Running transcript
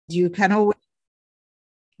You can always,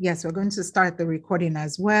 yes, we're going to start the recording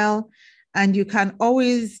as well. And you can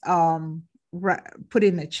always put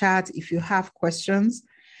in a chat if you have questions,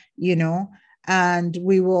 and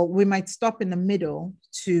we might stop in the middle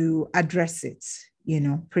to address it,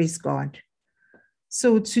 praise God.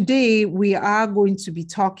 So today we are going to be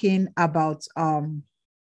talking about,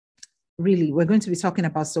 we're going to be talking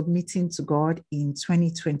about submitting to God in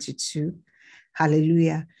 2022.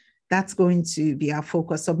 Hallelujah. That's going to be our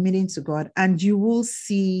focus, submitting to God. And you will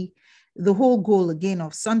see the whole goal again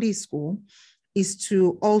of Sunday school is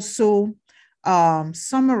to also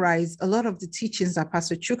summarize a lot of the teachings that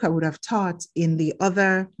Pastor Chuka would have taught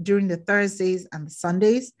during the Thursdays and the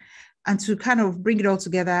Sundays, and to kind of bring it all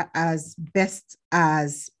together as best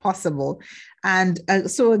as possible. And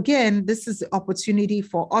so again, this is the opportunity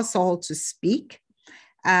for us all to speak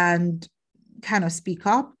and kind of speak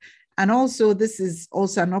up. And also, this is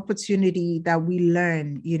also an opportunity that we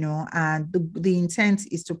learn, and the intent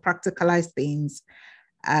is to practicalize things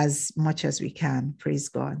as much as we can. Praise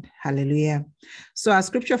God. Hallelujah. So our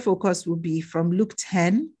scripture focus will be from Luke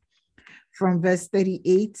 10, from verse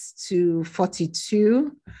 38 to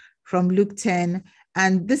 42, from Luke 10.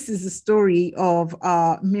 And this is the story of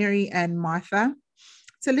Mary and Martha.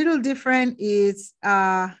 It's a little different.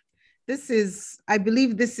 I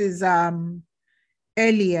believe this is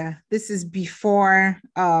earlier. This is before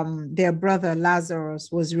their brother Lazarus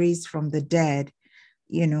was raised from the dead,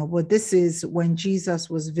 but this is when Jesus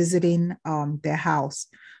was visiting their house.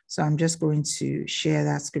 So I'm just going to share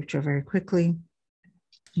that scripture very quickly.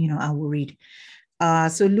 I will read.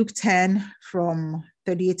 So Luke 10 from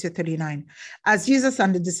 38 to 39. As Jesus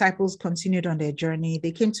and the disciples continued on their journey,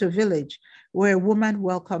 they came to a village where a woman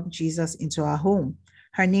welcomed Jesus into her home.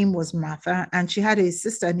 Her name was Martha, and she had a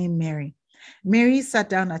sister named Mary. Mary sat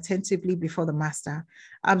down attentively before the master,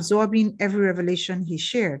 absorbing every revelation he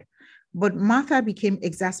shared. But Martha became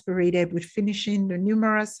exasperated with finishing the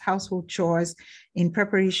numerous household chores in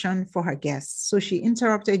preparation for her guests. So she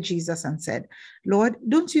interrupted Jesus and said, "Lord,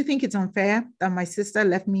 don't you think it's unfair that my sister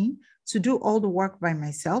left me to do all the work by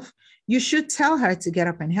myself? You should tell her to get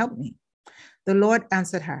up and help me." The Lord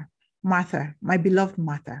answered her, "Martha, my beloved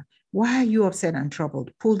Martha, why are you upset and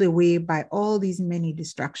troubled, pulled away by all these many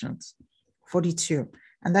distractions?" 42.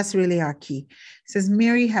 And that's really our key. It says,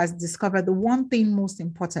 Mary has discovered the one thing most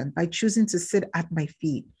important by choosing to sit at my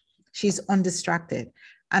feet. She's undistracted,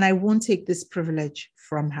 and I won't take this privilege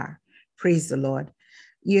from her. Praise the Lord.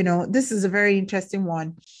 This is a very interesting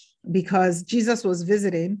one because Jesus was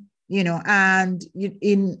visiting, and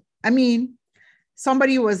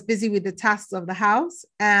somebody was busy with the tasks of the house,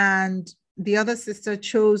 and the other sister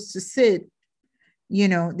chose to sit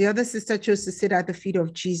at the feet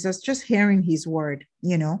of Jesus, just hearing his word,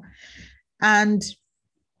 And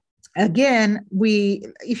again,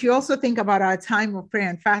 if you also think about our time of prayer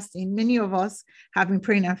and fasting, many of us have been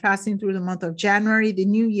praying and fasting through the month of January. The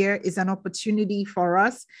new year is an opportunity for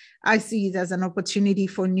us. I see it as an opportunity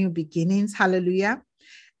for new beginnings. Hallelujah.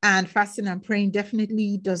 And fasting and praying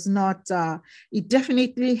definitely it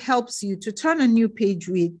definitely helps you to turn a new page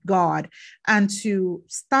with God and to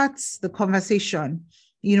start the conversation,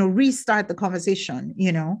 restart the conversation,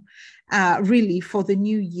 really for the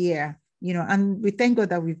new year, and we thank God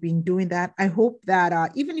that we've been doing that. I hope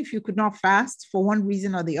that even if you could not fast for one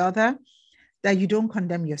reason or the other, that you don't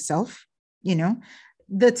condemn yourself,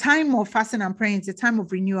 The time of fasting and praying is a time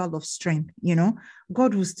of renewal of strength,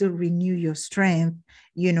 God will still renew your strength,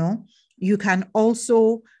 You can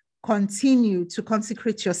also continue to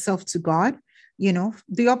consecrate yourself to God.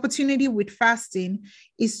 The opportunity with fasting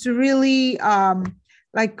is to really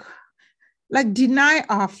deny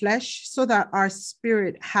our flesh so that our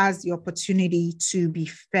spirit has the opportunity to be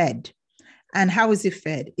fed. And how is it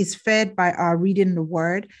fed? It's fed by our reading the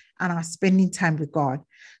word and our spending time with God.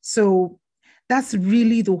 So that's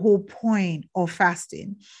really the whole point of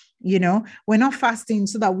fasting. We're not fasting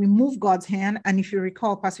so that we move God's hand. And if you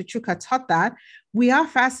recall, Pastor Chuka taught that we are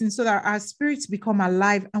fasting so that our spirits become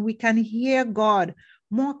alive and we can hear God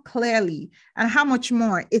more clearly. And how much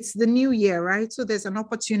more? It's the new year, right? So there's an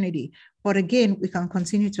opportunity. But again, we can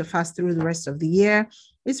continue to fast through the rest of the year.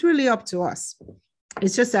 It's really up to us.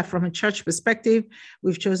 It's just that from a church perspective,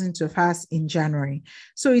 we've chosen to fast in January.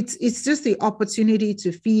 So it's just the opportunity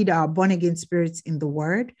to feed our born-again spirits in the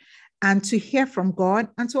word and to hear from God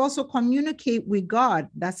and to also communicate with God.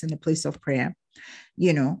 That's in a place of prayer,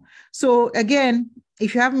 So again,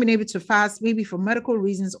 if you haven't been able to fast, maybe for medical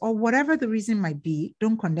reasons or whatever the reason might be,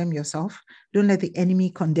 don't condemn yourself. Don't let the enemy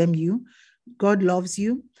condemn you. God loves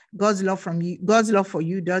you. God's love for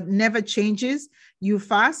you never changes. You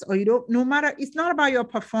fast or you don't, no matter, it's not about your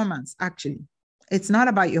performance, actually. It's not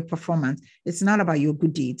about your performance. It's not about your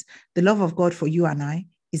good deeds. The love of God for you and I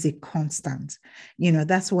is a constant.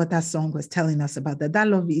 That's what that song was telling us about, that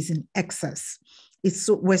love is in excess.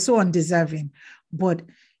 We're so undeserving, but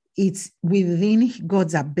it's within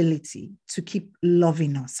God's ability to keep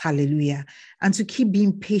loving us. Hallelujah. And to keep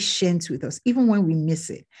being patient with us. Even when we miss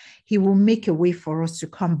it, he will make a way for us to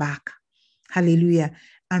come back. Hallelujah.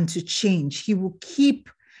 And to change. He will keep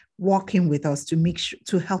walking with us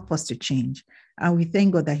to help us to change. And we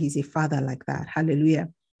thank God that he's a father like that. Hallelujah.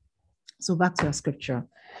 So back to our scripture.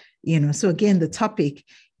 So again, the topic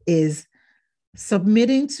is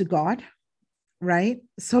submitting to God, right?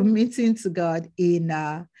 Submitting to God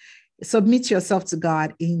submit yourself to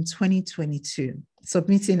God in 2022.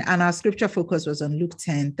 Submitting, and our scripture focus was on Luke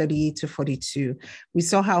 10:38 to 42. We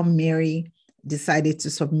saw how Mary decided to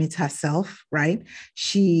submit herself, right?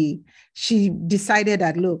 She decided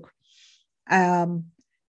that, look,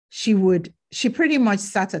 she pretty much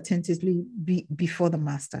sat attentively before the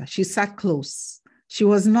master. She sat close. She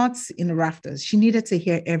was not in the rafters. She needed to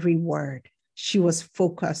hear every word. She was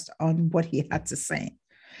focused on what he had to say.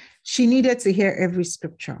 She needed to hear every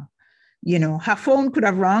scripture. Her phone could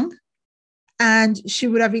have rung and she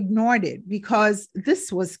would have ignored it, because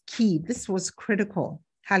this was key. This was critical.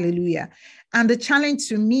 Hallelujah. And the challenge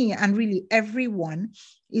to me, and really everyone,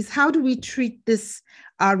 is how do we treat this,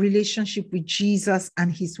 our relationship with Jesus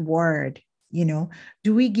and his word?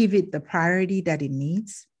 Do we give it the priority that it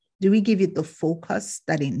needs? Do we give it the focus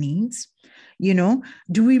that it needs?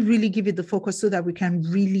 Do we really give it the focus so that we can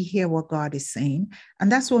really hear what God is saying?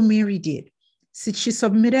 And that's what Mary did. She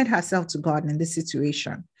submitted herself to God in this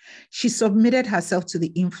situation. She submitted herself to the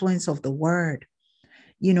influence of the word,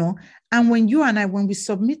 and when you and I, when we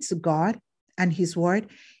submit to God and his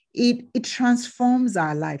word, it transforms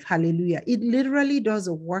our life. Hallelujah. It literally does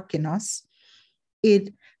a work in us.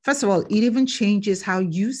 First of all, it even changes how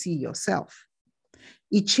you see yourself.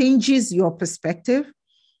 It changes your perspective.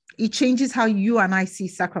 It changes how you and I see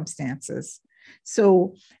circumstances.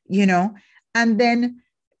 So, and then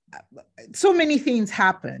so many things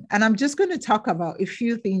happen. And I'm just going to talk about a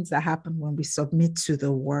few things that happen when we submit to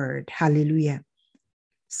the word. Hallelujah.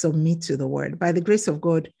 Submit to the word. By the grace of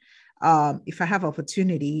God, if I have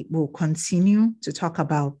opportunity, we'll continue to talk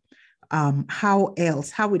about how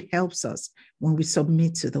it helps us when we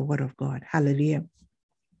submit to the word of God. Hallelujah.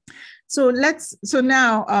 So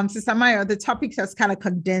now, Sister Maya, the topic has kind of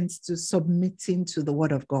condensed to submitting to the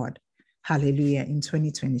word of God. Hallelujah, in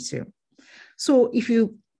 2022. So if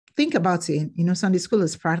you think about it, Sunday school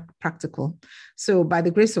is practical. So by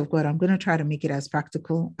the grace of God, I'm going to try to make it as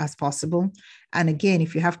practical as possible. And again,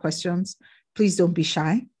 if you have questions, please don't be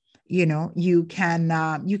shy. You can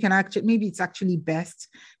actually, maybe it's actually best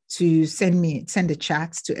to send the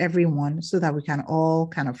chats to everyone so that we can all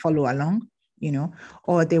kind of follow along,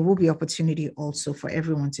 or there will be opportunity also for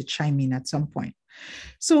everyone to chime in at some point.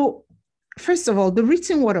 So first of all, the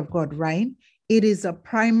written word of God, right? It is a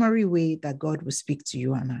primary way that God will speak to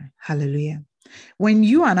you and I. Hallelujah. When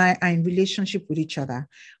you and I are in relationship with each other,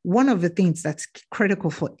 one of the things that's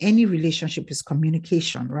critical for any relationship is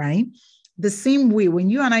communication, right? The same way when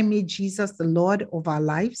you and I made Jesus the Lord of our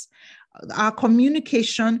lives, our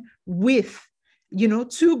communication with,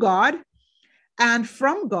 to God and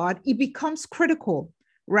from God, it becomes critical,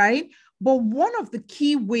 right? But one of the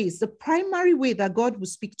key ways, the primary way that God will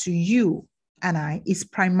speak to you and I is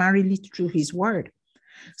primarily through his word.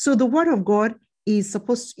 So the word of God is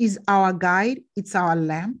our guide, it's our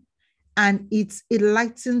lamp, and it's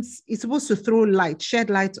supposed to shed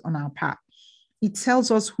light on our path. It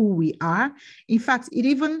tells us who we are. In fact, it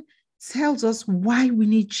even tells us why we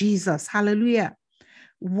need Jesus. Hallelujah.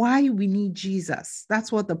 Why we need Jesus.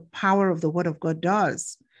 That's what the power of the word of God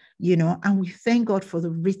does, and we thank God for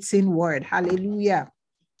the written word. Hallelujah.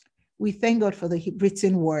 We thank God for the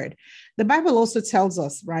written word. The Bible also tells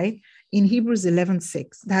us, right, in Hebrews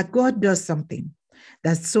 11:6, that God does something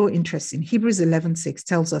that's so interesting. Hebrews 11:6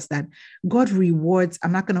 tells us that God rewards.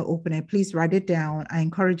 I'm not going to open it. Please write it down. I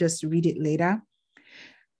encourage us to read it later.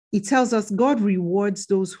 It tells us God rewards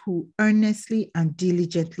those who earnestly and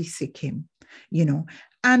diligently seek him,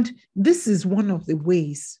 and this is one of the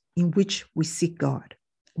ways in which we seek God,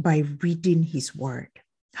 by reading his word.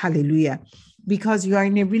 Hallelujah. Because you are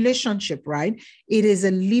in a relationship, right? It is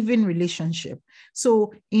a living relationship.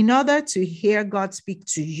 So in order to hear God speak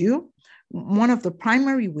to you, one of the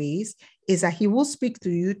primary ways is that he will speak to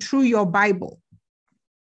you through your Bible.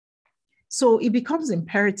 So it becomes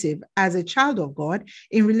imperative as a child of God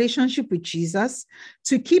in relationship with Jesus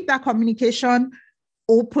to keep that communication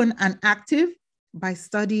open and active, By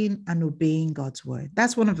studying and obeying God's word.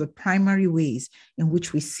 That's one of the primary ways in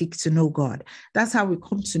which we seek to know God. That's how we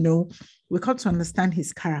come to understand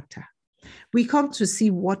his character. We come to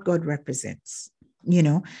see what God represents,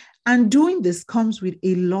 and doing this comes with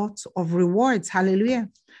a lot of rewards. Hallelujah.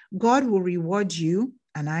 God will reward you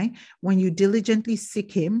and I when you diligently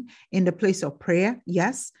seek him in the place of prayer,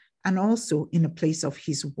 yes, and also in the place of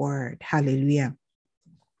his word. Hallelujah.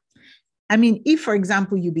 I mean, if, for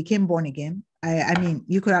example, you became born again,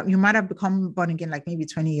 you might have become born again like maybe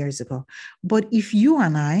 20 years ago. But if you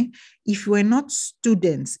and I, if we're not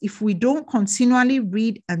students, if we don't continually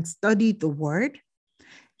read and study the word,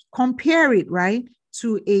 compare it, right,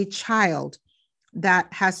 to a child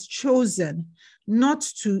that has chosen not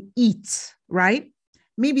to eat, right?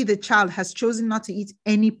 Maybe the child has chosen not to eat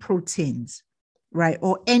any proteins, right?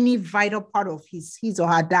 Or any vital part of his or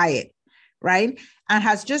her diet, right? And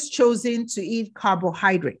has just chosen to eat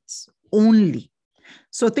carbohydrates only.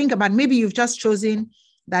 So think about, maybe you've just chosen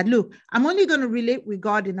that, look, I'm only going to relate with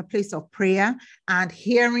God in a place of prayer and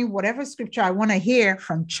hearing whatever scripture I want to hear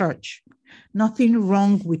from church. Nothing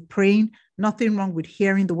wrong with praying, nothing wrong with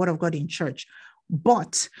hearing the word of God in church.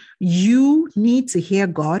 But you need to hear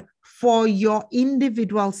God for your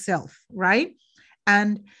individual self, right?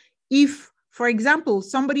 And if, for example,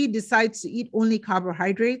 somebody decides to eat only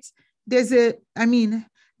carbohydrates, they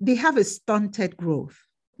have a stunted growth.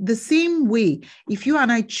 The same way, if you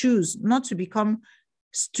and I choose not to become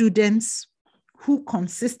students who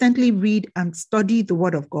consistently read and study the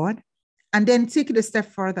word of God, and then take it a step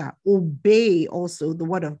further, obey also the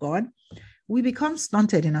word of God, we become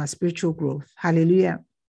stunted in our spiritual growth. Hallelujah.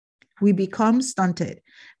 We become stunted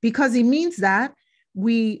because it means that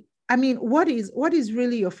what is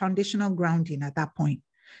really your foundational grounding at that point?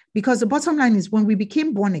 Because the bottom line is, when we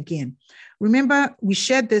became born again, remember we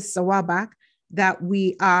shared this a while back, that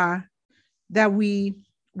we have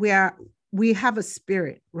a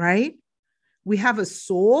spirit, right? We have a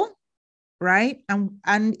soul, right?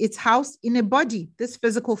 And it's housed in a body, this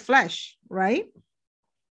physical flesh, right?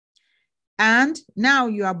 And now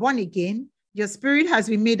you are born again. Your spirit has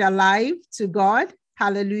been made alive to God.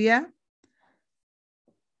 Hallelujah.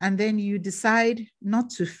 And then you decide not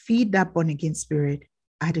to feed that born again spirit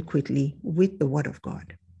adequately with the word of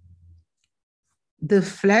God. The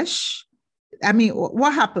flesh,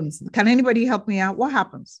 what happens? Can anybody help me out? What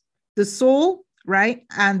happens? The soul, right?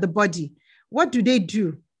 And the body. What do they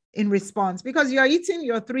do in response? Because you're eating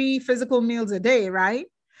your 3 physical meals a day, right?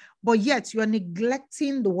 But yet you are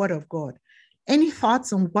neglecting the word of God. Any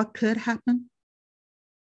thoughts on what could happen?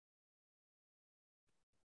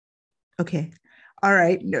 Okay. All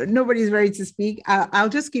right. Nobody's ready to speak. I'll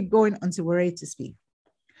just keep going until we're ready to speak.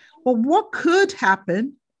 But what could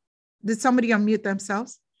happen? Did somebody unmute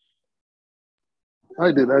themselves?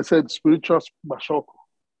 I did. I said spiritual mashoko.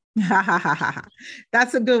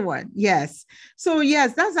 That's a good one. Yes. So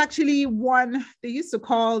yes, that's actually one they used to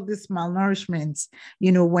call this malnourishment.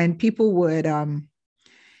 When people would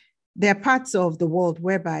there are parts of the world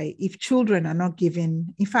whereby if children are not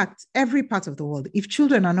given, in fact, every part of the world, if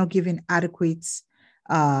children are not given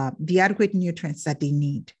the adequate nutrients that they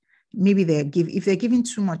need, maybe if they're giving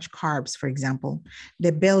too much carbs, for example,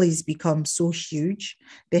 their bellies become so huge,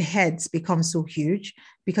 their heads become so huge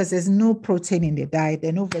because there's no protein in their diet,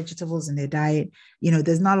 there are no vegetables in their diet,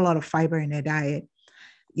 there's not a lot of fiber in their diet,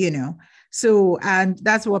 So, and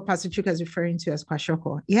that's what Pastor Chuka is referring to as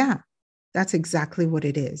kwashiorkor. Yeah, that's exactly what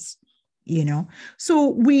it is.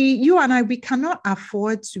 So you and I, we cannot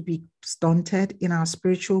afford to be stunted in our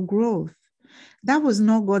spiritual growth. That was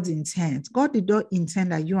not God's intent. God did not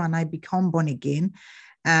intend that you and I become born again.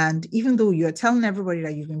 And even though you're telling everybody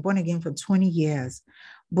that you've been born again for 20 years,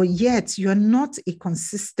 but yet you're not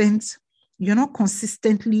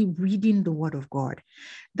consistently reading the word of God.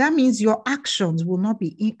 That means your actions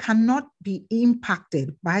cannot be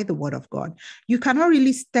impacted by the word of God. You cannot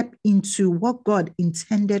really step into what God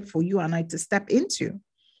intended for you and I to step into.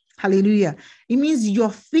 Hallelujah. It means your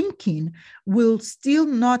thinking will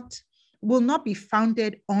not be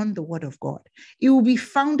founded on the word of God. It will be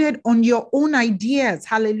founded on your own ideas.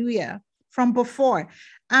 Hallelujah. From before.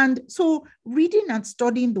 And so reading and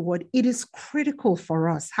studying the word, it is critical for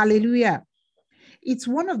us. Hallelujah. It's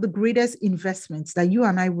one of the greatest investments that you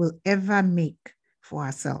and I will ever make for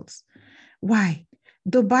ourselves. Why?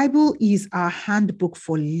 The Bible is our handbook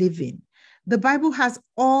for living. The Bible has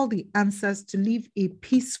all the answers to live a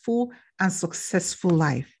peaceful and successful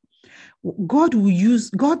life.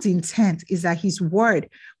 God's intent is that his word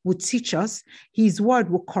will teach us, his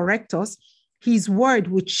word will correct us, his word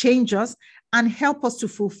will change us and help us to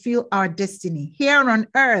fulfill our destiny here on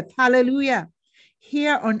earth. Hallelujah.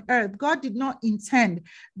 here on earth. God did not intend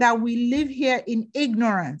that we live here in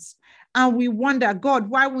ignorance and we wonder, God,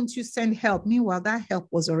 why won't you send help? Meanwhile, that help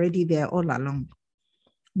was already there all along.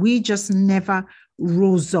 We just never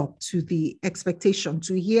rose up to the expectation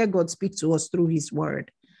to hear God speak to us through his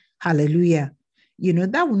word. Hallelujah.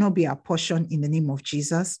 That will not be our portion in the name of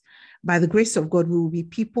Jesus. By the grace of God, we will be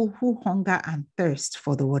people who hunger and thirst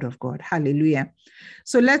for the word of God. Hallelujah.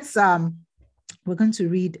 So we're going to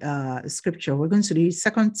read scripture. We're going to read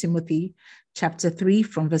 2 Timothy chapter 3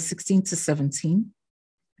 from verse 16 to 17.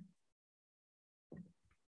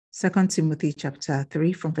 2 Timothy chapter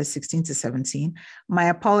 3 from verse 16 to 17. My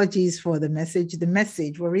apologies for the message.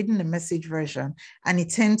 We're reading the Message version, and it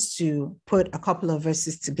tends to put a couple of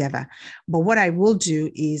verses together. But what I will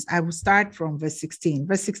do is I will start from verse 16.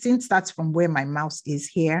 Verse 16 starts from where my mouse is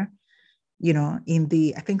here.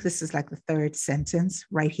 I think this is like the third sentence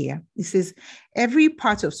right here. It says, every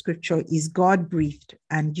part of scripture is God-breathed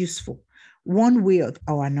and useful, one way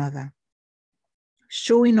or another,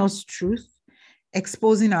 showing us truth,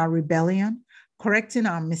 exposing our rebellion, correcting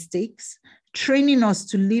our mistakes, training us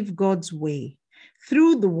to live God's way.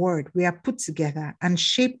 Through the word, we are put together and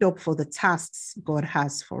shaped up for the tasks God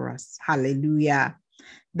has for us. Hallelujah.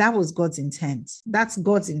 That was God's intent. That's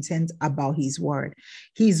God's intent about his word.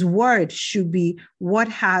 His word should be what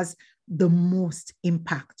has the most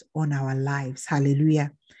impact on our lives.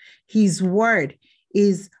 Hallelujah. His word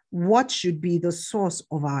is what should be the source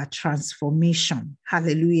of our transformation.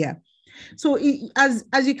 Hallelujah. So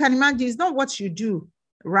as you can imagine, it's not what you do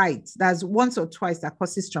right. That's once or twice that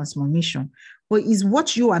causes transformation, but it's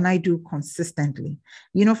what you and I do consistently.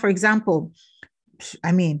 For example,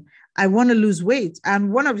 I want to lose weight.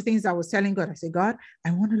 And one of the things I was telling God, I said, God,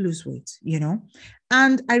 I want to lose weight,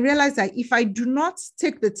 And I realized that if I do not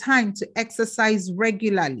take the time to exercise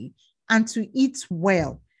regularly and to eat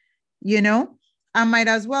well, I might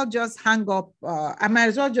as well just hang up. I might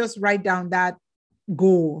as well just write down that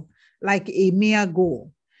goal, like a mere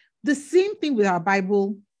goal. The same thing with our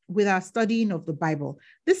Bible, with our studying of the Bible.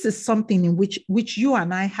 This is something in which you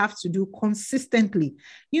and I have to do consistently.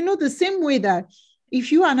 The same way that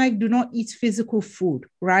if you and I do not eat physical food,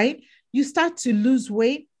 right? You start to lose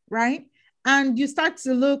weight, right? And you start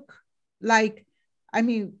to look like, I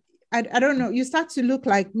don't know, you start to look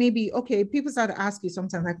like maybe, okay, people start to ask you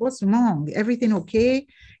sometimes like, what's wrong? Everything okay?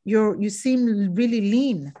 You seem really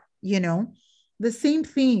lean, the same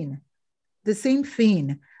thing,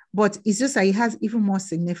 but it's just that it has even more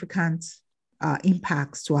significant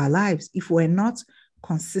impacts to our lives if we're not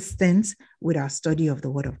consistent with our study of the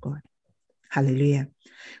word of God. Hallelujah.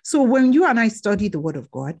 So when you and I study the word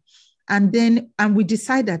of God, and we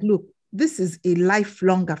decide that, look, this is a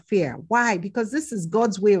lifelong affair. Why? Because this is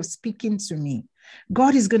God's way of speaking to me.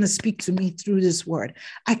 God is going to speak to me through this word.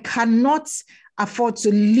 I cannot afford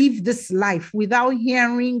to live this life without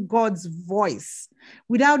hearing God's voice,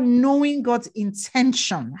 without knowing God's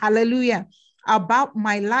intention, hallelujah, about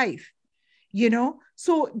my life,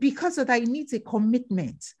 So because of that, it needs a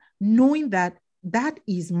commitment, knowing that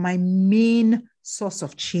is my main source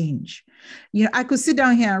of change. I could sit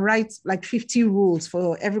down here and write like 50 rules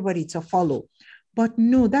for everybody to follow. But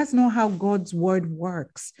no, that's not how God's word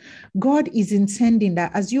works. God is intending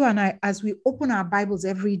that as you and I, as we open our Bibles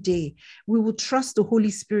every day, we will trust the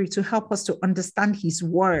Holy Spirit to help us to understand his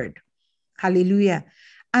word. Hallelujah.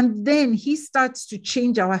 And then he starts to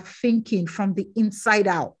change our thinking from the inside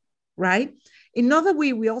out, right? Another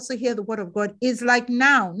way we also hear the word of God is like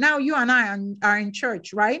now you and I are in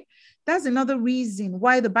church, right? That's another reason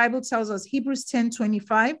why the Bible tells us, Hebrews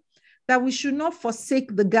 10:25, that we should not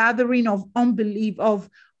forsake the gathering of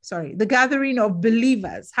the gathering of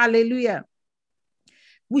believers. Hallelujah.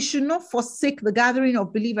 We should not forsake the gathering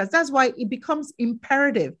of believers. That's why it becomes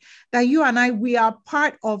imperative that you and I, we are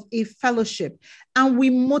part of a fellowship and we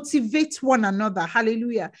motivate one another.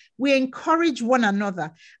 Hallelujah. We encourage one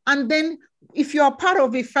another. And then if you're part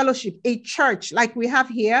of a fellowship, a church like we have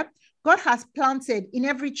here, God has planted in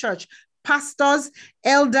every church pastors,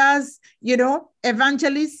 elders,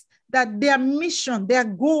 evangelists, that their mission, their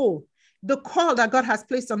goal, the call that God has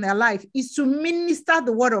placed on their life is to minister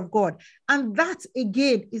the word of God. And that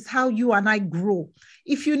again is how you and I grow.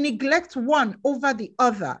 If you neglect one over the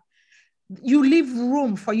other, you leave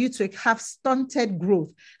room for you to have stunted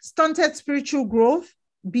growth, stunted spiritual growth.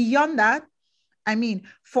 Beyond that,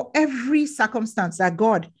 for every circumstance that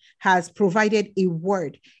God has provided a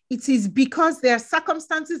word, it is because there are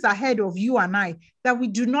circumstances ahead of you and I that we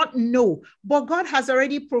do not know, but God has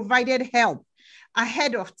already provided help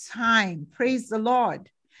ahead of time. Praise the Lord.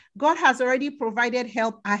 God has already provided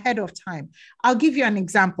help ahead of time. I'll give you an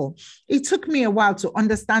example. It took me a while to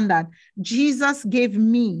understand that Jesus gave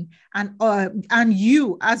me and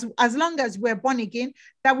you, as long as we're born again,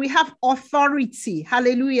 that we have authority.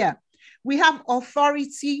 Hallelujah. We have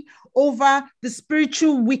authority over the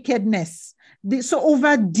spiritual wickedness, so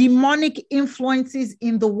over demonic influences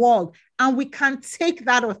in the world, and we can take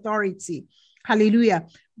that authority. Hallelujah.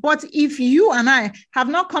 But if you and I have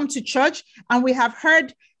not come to church and we have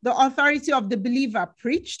heard the authority of the believer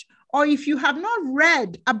preached, or if you have not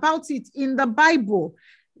read about it in the Bible,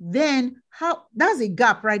 then that's a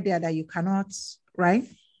gap right there that you cannot, right?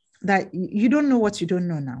 That you don't know what you don't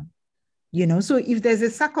know now. So if there's a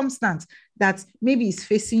circumstance that maybe is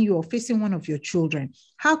facing you or facing one of your children,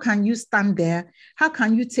 how can you stand there? How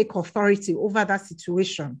can you take authority over that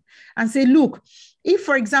situation and say, look, if,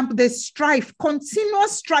 for example, there's strife,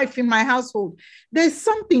 continuous strife in my household, there's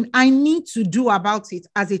something I need to do about it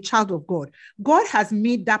as a child of God. God has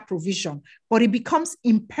made that provision, but it becomes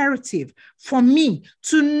imperative for me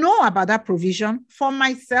to know about that provision for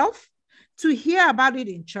myself, to hear about it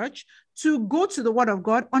in church, to go to the word of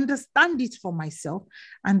God, understand it for myself,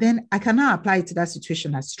 and then I cannot apply it to that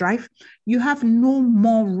situation as strife. You have no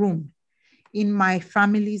more room in my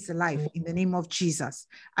family's life in the name of Jesus.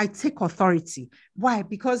 I take authority. Why?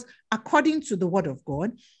 Because according to the word of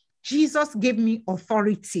God, Jesus gave me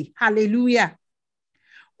authority. Hallelujah.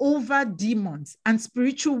 Over demons and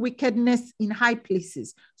spiritual wickedness in high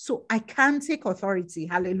places. So I can take authority.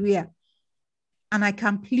 Hallelujah. And I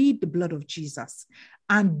can plead the blood of Jesus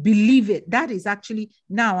and believe it. That is actually,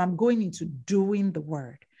 now I'm going into doing the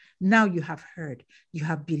word. Now you have heard, you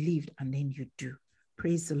have believed, and then you do.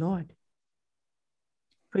 Praise the Lord.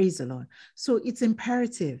 Praise the Lord. So it's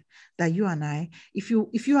imperative that you and I, if you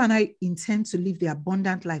and I intend to live the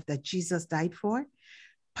abundant life that Jesus died for,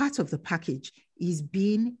 part of the package is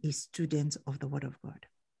being a student of the word of God.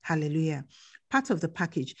 Hallelujah. Part of the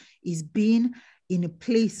package is being in a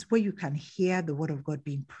place where you can hear the word of God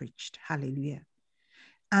being preached. Hallelujah.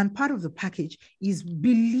 And part of the package is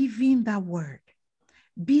believing that word.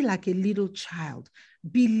 Be like a little child.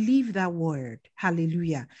 Believe that word.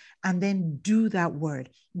 Hallelujah. And then do that word.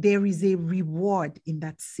 There is a reward in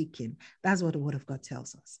that seeking. That's what the word of God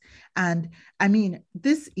tells us. And I mean,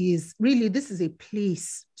 this is a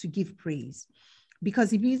place to give praise,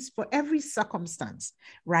 because it means for every circumstance,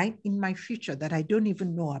 right, in my future that I don't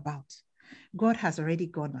even know about, God has already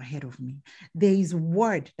gone ahead of me. There is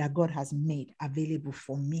word that God has made available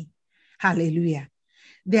for me. Hallelujah.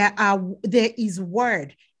 There is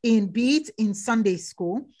word be it in Sunday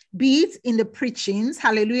school, be it in the preachings,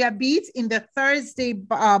 hallelujah, be it in the Thursday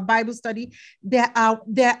Bible study. There are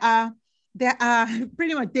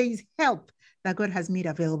pretty much, there is help that God has made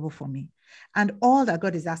available for me. And all that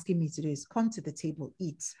God is asking me to do is come to the table,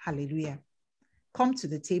 eat. Hallelujah. Come to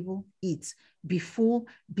the table, eat, be full,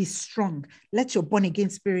 be strong. Let your born again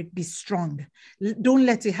spirit be strong. Don't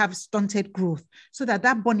let it have stunted growth, so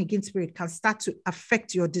that born again spirit can start to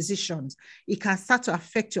affect your decisions. It can start to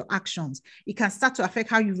affect your actions. It can start to affect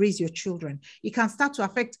how you raise your children. It can start to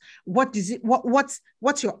affect what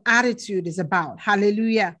your attitude is about.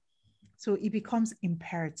 Hallelujah. So it becomes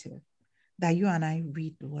imperative that you and I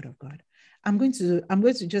read the word of God. I'm going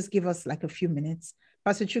to just give us like a few minutes.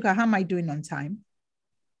 Pastor Chuka, how am I doing on time?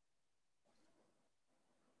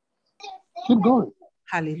 Keep going.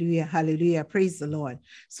 Hallelujah, hallelujah. Praise the Lord.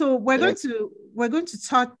 So we're going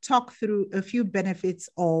to talk through a few benefits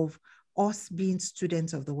of us being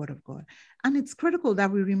students of the word of God. And it's critical that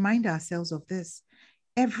we remind ourselves of this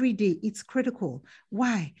every day. It's critical.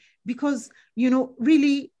 Why? Because,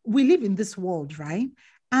 really, we live in this world, right?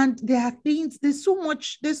 And there are things, there's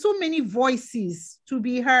so many voices to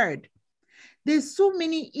be heard. There's so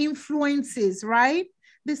many influences, right?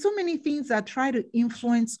 There's so many things that try to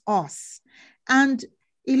influence us. And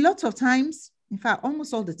a lot of times, in fact,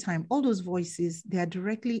 almost all the time, all those voices, they are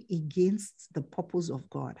directly against the purpose of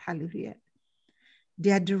God. Hallelujah.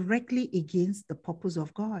 They are directly against the purpose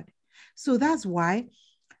of God. So that's why,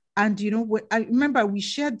 and I remember we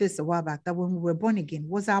shared this a while back, that when we were born again,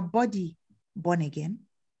 was our body born again?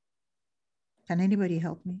 Can anybody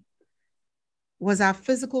help me? Was our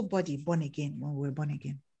physical body born again when we were born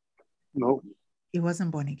again? No. It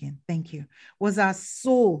wasn't born again. Thank you. Was our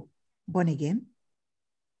soul born again?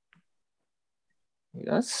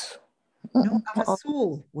 Yes. No, our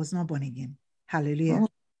soul was not born again. Hallelujah.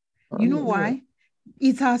 You know why?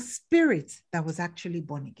 It's our spirit that was actually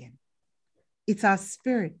born again. It's our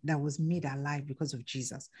spirit that was made alive because of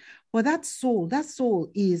Jesus. But that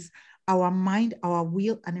soul is our mind, our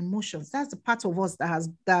will, and emotions. That's the part of us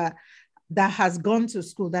that that has gone to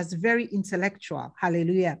school, that's very intellectual,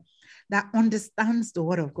 hallelujah, that understands the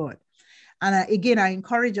word of God. And again, I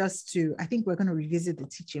encourage us to, I think we're going to revisit the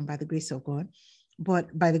teaching by the grace of God,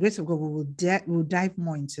 but by the grace of God, we'll dive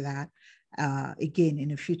more into that again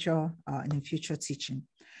in a future teaching.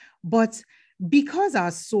 But because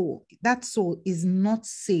our soul, that soul is not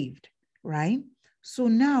saved, right? So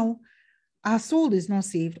now our soul is not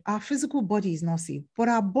saved, our physical body is not saved, but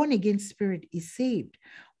our born again spirit is saved.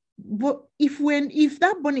 But if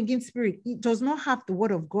that born again spirit, it does not have the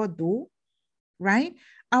word of God though, right?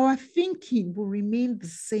 Our thinking will remain the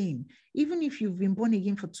same, even if you've been born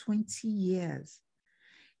again for 20 years.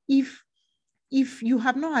 If you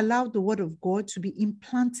have not allowed the word of God to be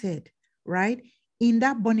implanted, right, in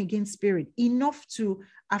that born again spirit, enough to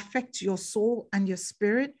affect your soul and your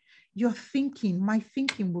spirit, my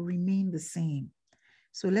thinking will remain the same.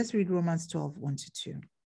 So let's read Romans 12, 1-2.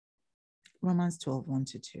 Romans 12,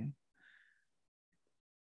 1-2.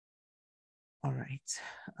 All right.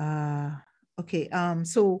 Okay.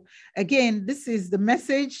 So again, this is the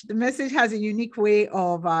message. The message has a unique way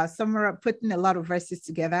of putting a lot of verses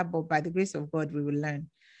together, but by the grace of God, we will learn.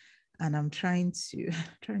 And I'm trying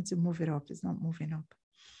to move it up. It's not moving up.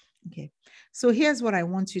 Okay. So here's what I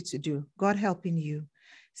want you to do. God helping you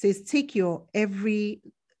says, take your everyday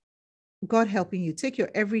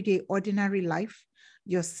ordinary life,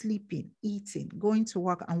 you're sleeping, eating, going to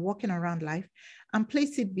work, and walking around life, and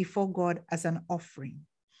place it before God as an offering.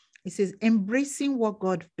 It says, embracing what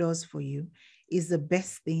God does for you is the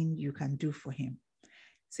best thing you can do for him. It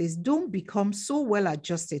says, don't become so well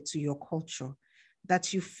adjusted to your culture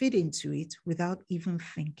that you fit into it without even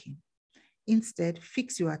thinking. Instead,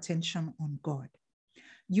 fix your attention on God.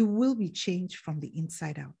 You will be changed from the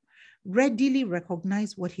inside out. Readily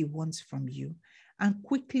recognize what he wants from you and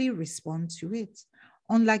quickly respond to it.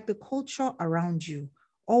 Unlike the culture around you,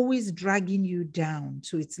 always dragging you down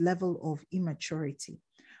to its level of immaturity,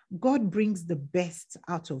 God brings the best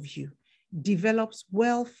out of you, develops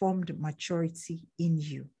well-formed maturity in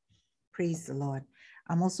you. Praise the Lord.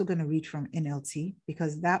 I'm also going to read from NLT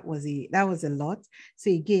because that was a lot. So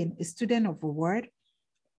again, a student of the word,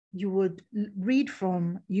 you would read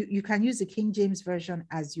from, you can use the King James Version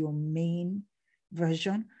as your main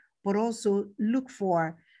version, but also look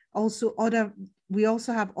for we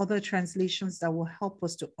also have other translations that will help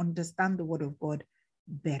us to understand the word of God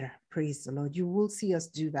better. Praise the Lord. You will see us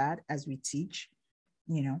do that as we teach,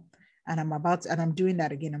 and I'm doing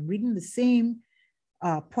that again. I'm reading the same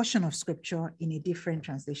portion of scripture in a different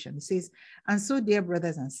translation. It says, and so, dear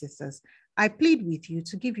brothers and sisters, I plead with you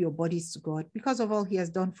to give your bodies to God because of all he has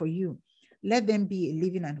done for you. Let them be a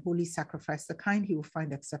living and holy sacrifice, the kind he will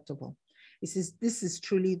find acceptable. It says, this is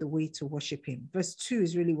truly the way to worship him. Verse 2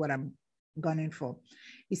 is really what I'm gunning for.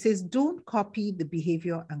 It says, don't copy the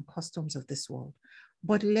behavior and customs of this world,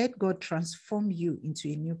 but let God transform you into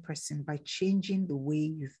a new person by changing the way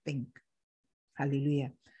you think.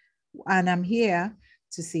 Hallelujah. And I'm here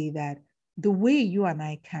to say that the way you and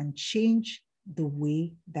I can change the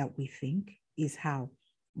way that we think is how?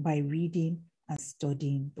 By reading and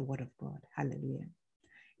studying the word of God. Hallelujah.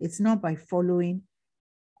 It's not by following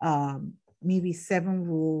maybe 7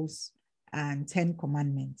 rules and 10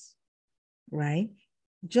 commandments, right?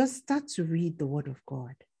 Just start to read the word of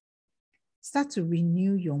God. Start to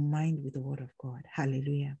renew your mind with the word of God.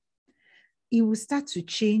 Hallelujah. It will start to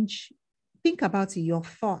change. Think about it, your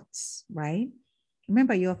thoughts, right?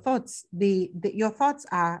 Remember, your thoughts, your thoughts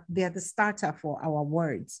are the starter for our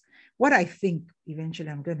words. What I think, eventually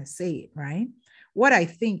I'm going to say it, right? What I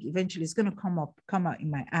think eventually is going to come out in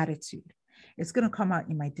my attitude. It's going to come out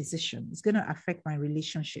in my decision. It's going to affect my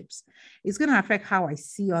relationships. It's going to affect how I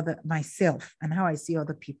see myself and how I see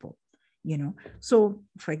other people, So,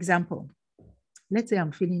 for example, let's say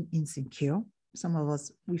I'm feeling insecure. Some of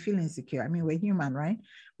us, we feel insecure. I mean, we're human, right?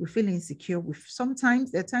 We feel insecure.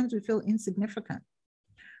 There are times we feel insignificant.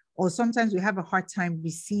 Or sometimes we have a hard time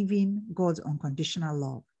receiving God's unconditional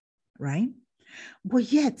love, right?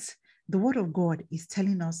 But yet, the word of God is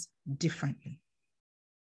telling us differently.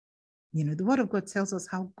 The word of God tells us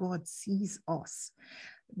how God sees us.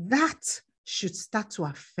 That should start to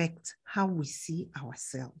affect how we see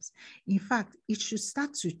ourselves. In fact, it should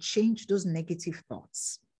start to change those negative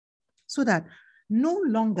thoughts so that no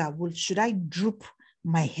longer should I droop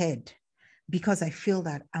my head because I feel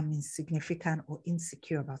that I'm insignificant or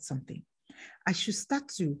insecure about something. I should start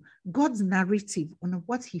to, God's narrative on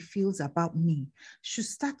what he feels about me should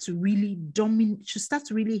start to really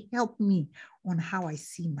help me on how I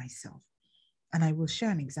see myself. And I will share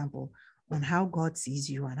an example on how God sees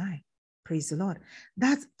you and I. Praise the Lord.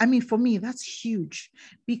 For me, that's huge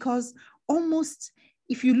because almost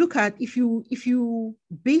if you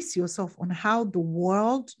base yourself on how the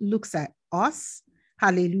world looks at us,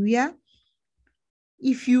 hallelujah,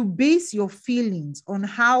 if you base your feelings on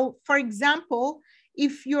how, for example,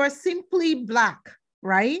 if you're simply Black,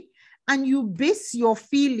 right, and you base your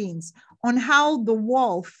feelings on how the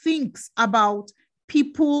world thinks about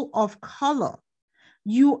people of color,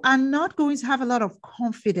 you are not going to have a lot of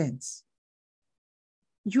confidence.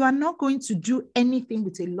 You are not going to do anything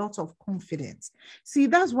with a lot of confidence. See,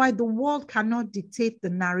 that's why the world cannot dictate the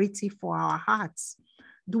narrative for our hearts.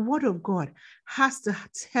 The word of God has to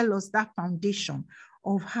tell us that foundation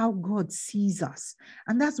of how God sees us.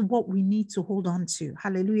 And that's what we need to hold on to.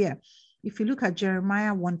 Hallelujah. If you look at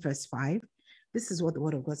Jeremiah 1 verse 5, this is what the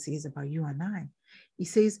word of God says about you and I. He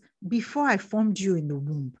says, before I formed you in the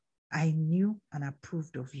womb, I knew and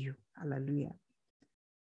approved of you. Hallelujah.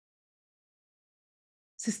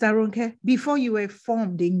 Sister Ronke, before you were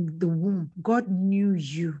formed in the womb, God knew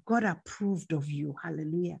you. God approved of you.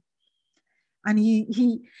 Hallelujah. And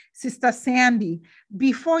Sister Sandy,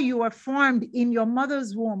 before you were formed in your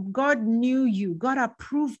mother's womb, God knew you. God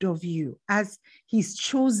approved of you as his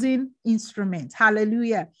chosen instrument.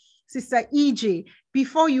 Hallelujah. Sister EJ,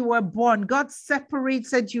 before you were born, God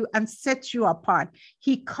separated you and set you apart.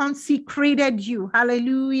 He consecrated you.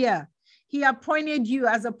 Hallelujah. He appointed you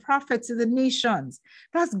as a prophet to the nations.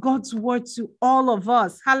 That's God's word to all of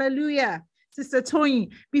us. Hallelujah. Sister Tony,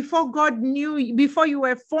 before God knew you, before you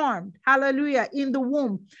were formed, hallelujah, in the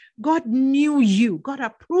womb, God knew you. God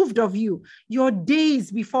approved of you. Your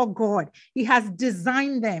days before God, he has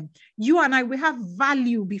designed them. You and I, we have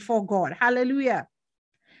value before God. Hallelujah.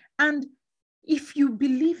 And if you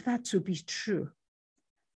believe that to be true,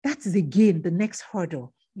 that's again the next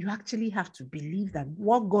hurdle. You actually have to believe that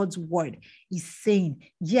what God's word is saying,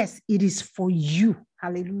 yes, it is for you.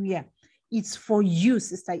 Hallelujah. It's for you,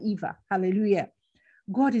 Sister Eva. Hallelujah.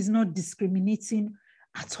 God is not discriminating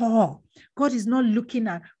at all. God is not looking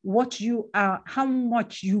at what you are, how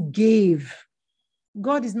much you gave.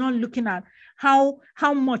 God is not looking at how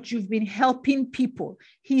much you've been helping people.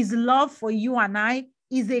 His love for you and I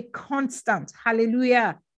is a constant.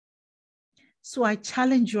 Hallelujah. So I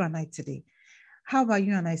challenge you and I today. How about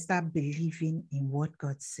you and I start believing in what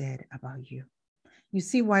God said about you? You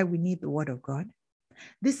see why we need the word of God?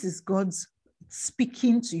 This is God's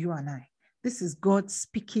speaking to you and I. This is God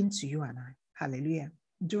speaking to you and I. Hallelujah.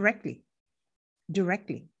 Directly.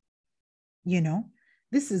 You know,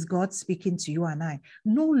 this is God speaking to you and I.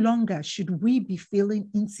 No longer should we be feeling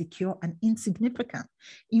insecure and insignificant.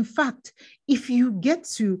 In fact, if you get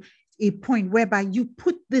to a point whereby you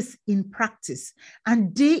put this in practice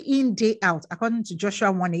and day in, day out, according to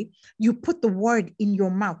Joshua 1:8, you put the word in your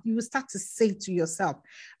mouth, you will start to say to yourself,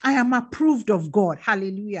 I am approved of God.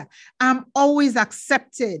 Hallelujah. I'm always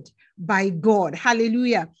accepted by God.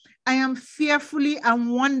 Hallelujah. I am fearfully and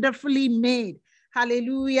wonderfully made.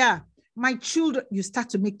 Hallelujah. My children, you start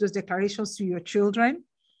to make those declarations to your children.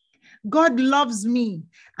 God loves me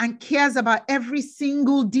and cares about every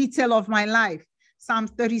single detail of my life. Psalm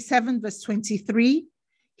 37 verse 23,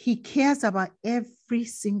 he cares about every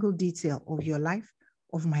single detail of your life,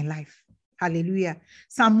 of my life. Hallelujah.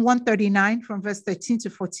 Psalm 139 from verse 13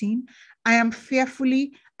 to 14, I am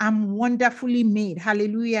fearfully and wonderfully made.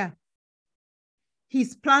 Hallelujah.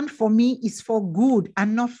 His plan for me is for good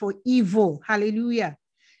and not for evil. Hallelujah.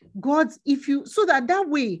 God's, so that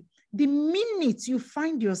way, the minute you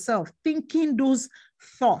find yourself thinking those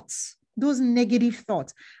thoughts, those negative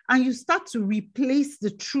thoughts, and you start to replace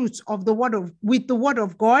the truth of the with the word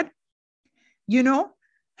of God, you know,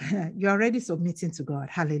 you're already submitting to God.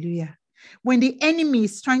 Hallelujah. When the enemy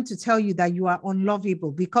is trying to tell you that you are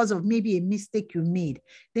unlovable because of maybe a mistake you made,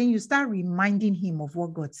 then you start reminding him of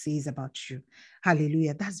what God says about you.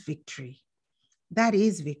 Hallelujah. That's victory. That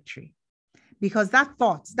is victory. Because that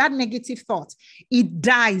thought, that negative thought, it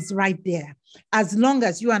dies right there. As long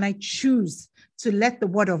as you and I choose to let the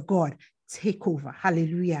word of God take over.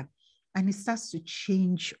 Hallelujah. And it starts to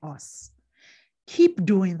change us. Keep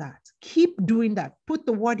doing that. Keep doing that. Put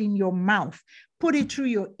the word in your mouth. Put it through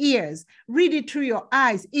your ears. Read it through your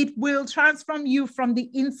eyes. It will transform you from the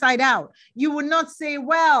inside out. You will not say,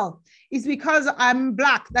 well, it's because I'm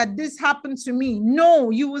Black that this happened to me.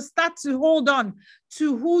 No, you will start to hold on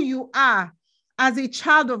to who you are as a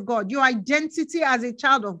child of God, your identity as a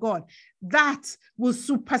child of God. That will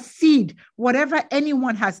supersede whatever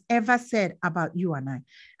anyone has ever said about you and I.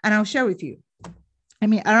 And I'll share with you. I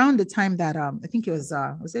mean, around the time that I think it was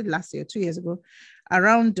it last year, 2 years ago,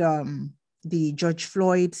 around the George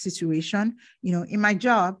Floyd situation, you know, in my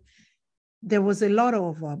job, there was a lot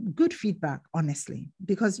of good feedback, honestly,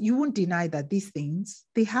 because you won't deny that these things,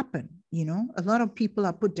 they happen. You know, a lot of people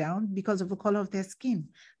are put down because of the color of their skin.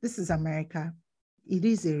 This is America. It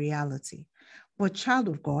is a reality. But child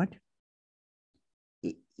of God,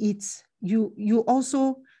 it's you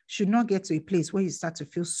also should not get to a place where you start to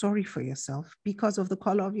feel sorry for yourself because of the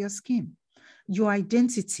color of your skin. Your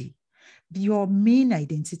identity, your main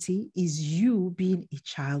identity is you being a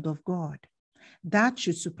child of God. That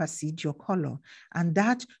should supersede your color. And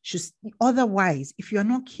that should, otherwise, if you're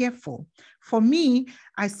not careful, for me,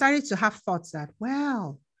 I started to have thoughts that,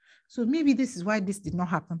 well, so maybe this is why this did not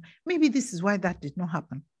happen. Maybe this is why that did not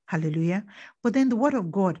happen. Hallelujah. But then the word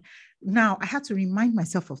of God, now I had to remind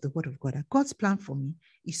myself of the word of God, that God's plan for me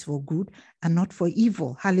is for good and not for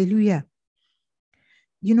evil. Hallelujah.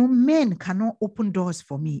 You know, men cannot open doors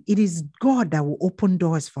for me. It is God that will open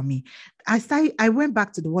doors for me. I went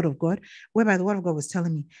back to the word of God, whereby the word of God was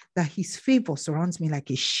telling me that his favor surrounds me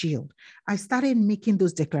like a shield. I started making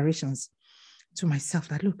those declarations to myself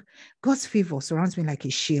that, look, God's favor surrounds me like a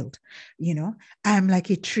shield. You know, I am like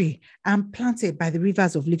a tree. I'm planted by the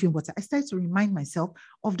rivers of living water. I started to remind myself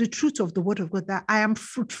of the truth of the word of God, that I am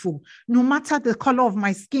fruitful. No matter the color of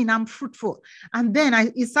my skin, I'm fruitful. And then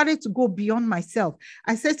it started to go beyond myself.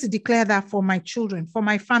 I started to declare that for my children, for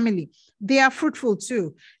my family, they are fruitful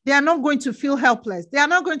too. They are not going to feel helpless. They are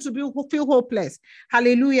not going to feel hopeless.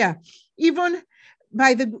 Hallelujah. Even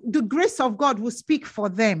by the grace of God will speak for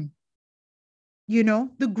them. You know,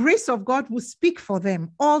 the grace of God will speak for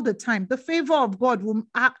them all the time. The favor of God will,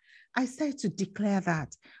 I started to declare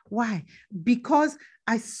that. Why? Because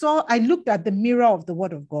I looked at the mirror of the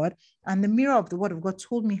word of God, and the mirror of the word of God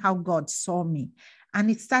told me how God saw me.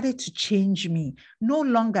 And it started to change me. No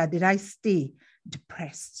longer did I stay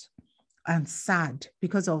depressed and sad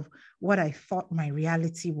because of what I thought my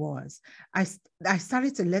reality was. I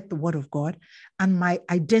started to let the word of God and my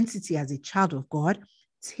identity as a child of God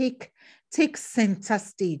take center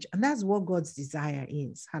stage. And that's what God's desire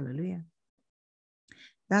is. Hallelujah.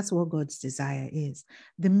 That's what God's desire is.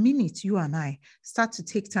 The minute you and I start to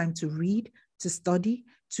take time to read, to study,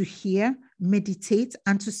 to hear, meditate,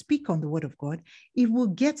 and to speak on the word of God, it will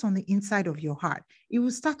get on the inside of your heart. It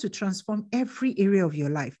will start to transform every area of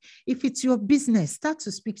your life. If it's your business, start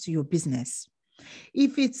to speak to your business.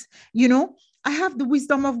 If it's, you know, I have the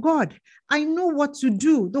wisdom of God. I know what to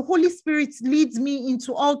do. The Holy Spirit leads me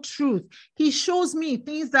into all truth. He shows me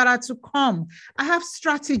things that are to come. I have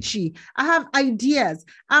strategy. I have ideas.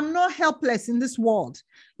 I'm not helpless in this world,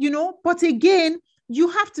 you know, but again, you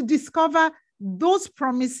have to discover those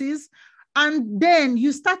promises, and then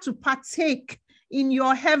you start to partake in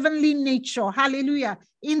your heavenly nature. Hallelujah.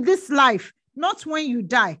 In this life, not when you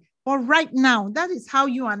die, but right now. That is how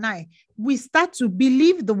you and I, we start to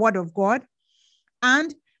believe the word of God,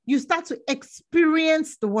 and you start to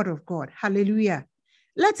experience the word of God. Hallelujah.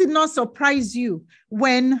 Let it not surprise you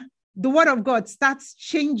when the word of God starts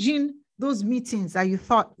changing those meetings that you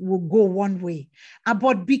thought would go one way.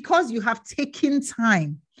 But because you have taken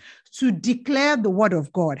time to declare the word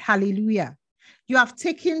of God, hallelujah, you have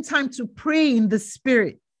taken time to pray in the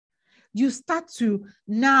spirit, you start to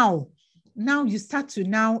now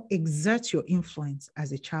exert your influence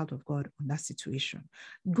as a child of God on that situation.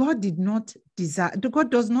 God does not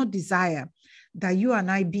desire that you and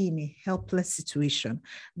I be in a helpless situation,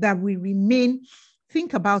 that we remain.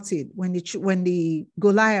 Think about it, when the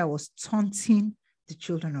Goliath was taunting the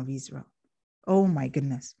children of Israel. Oh my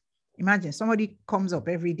goodness. Imagine somebody comes up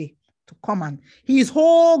every day to come, and his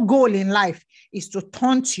whole goal in life is to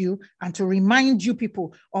taunt you and to remind you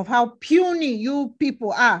people of how puny you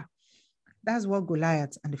people are. That's what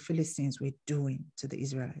Goliath and the Philistines were doing to the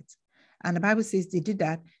Israelites. And the Bible says they did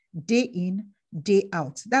that day in, day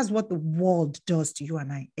out. That's what the world does to you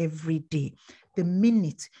and I every day. The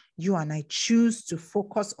minute you and I choose to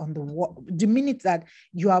focus on the word, the minute that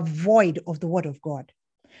you are void of the word of God.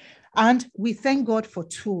 And we thank God for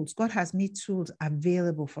tools. God has made tools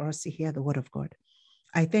available for us to hear the word of God.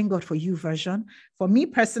 I thank God for YouVersion. For me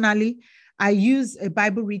personally, I use a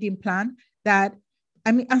Bible reading plan that,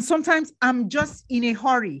 and sometimes I'm just in a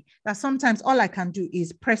hurry, that sometimes all I can do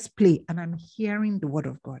is press play and I'm hearing the word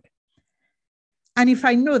of God. And if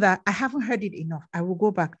I know that I haven't heard it enough, I will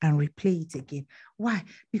go back and replay it again. Why?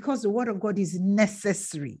 Because the word of God is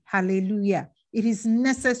necessary. Hallelujah. It is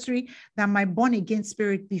necessary that my born again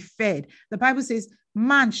spirit be fed. The Bible says,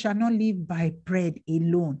 man shall not live by bread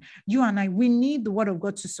alone. You and I, we need the word of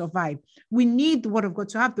God to survive. We need the word of God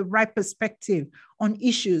to have the right perspective on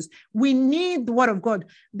issues. We need the word of God.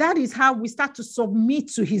 That is how we start to submit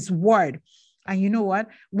to his word. And you know what?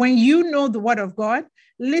 When you know the word of God,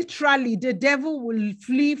 literally the devil will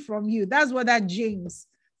flee from you. That's what that James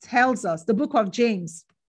tells us. The book of James.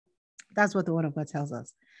 That's what the word of God tells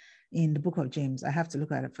us in the book of James. I have to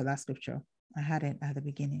look at it for that scripture. I had it at the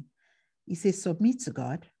beginning. He says, submit to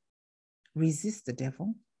God, resist the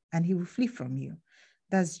devil, and he will flee from you.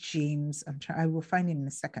 That's James. I will find it in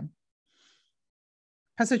a second.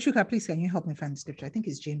 Pastor Chuka, please, can you help me find the scripture? I think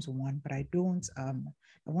it's James 1, but I don't, I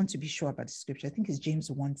want to be sure about the scripture. I think it's James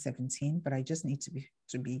 1:17, but I just need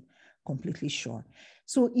to be completely sure.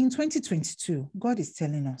 So in 2022, God is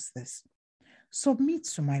telling us this. Submit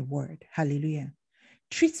to my word. Hallelujah.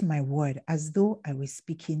 Treat my word as though I was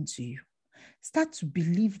speaking to you. Start to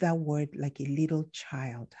believe that word like a little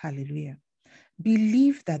child. Hallelujah.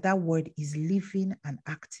 Believe that that word is living and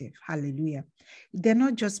active. Hallelujah. They're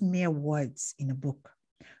not just mere words in a book.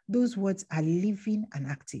 Those words are living and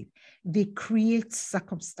active. They create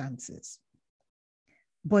circumstances.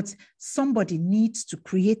 But somebody needs to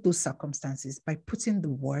create those circumstances by putting the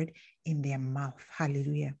word in their mouth.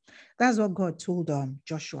 Hallelujah. That's what God told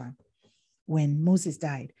Joshua when Moses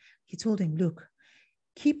died. He told him, look,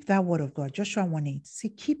 keep that word of God. Joshua 1:8. Say,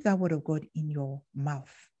 keep that word of God in your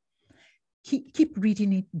mouth. Keep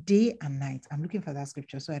reading it day and night. I'm looking for that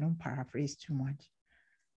scripture so I don't paraphrase too much.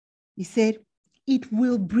 He said, it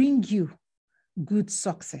will bring you good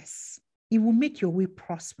success. It will make your way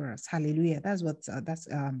prosperous. Hallelujah. That's what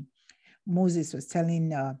Moses was telling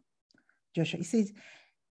Joshua. He says,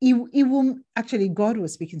 it will, actually, God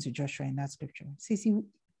was speaking to Joshua in that scripture. He says,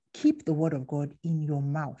 keep the word of God in your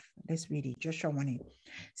mouth. Let's read it. Joshua 1:8. It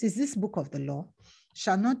says, this book of the law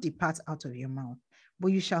shall not depart out of your mouth, but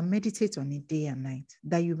you shall meditate on it day and night,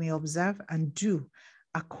 that you may observe and do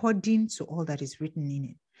according to all that is written in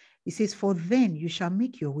it. It says, for then you shall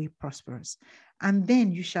make your way prosperous, and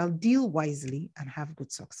then you shall deal wisely and have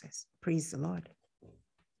good success. Praise the Lord.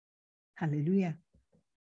 Hallelujah.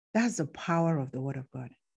 That's the power of the word of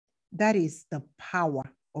God. That is the power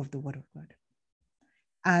of the word of God.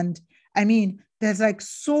 And I mean, there's like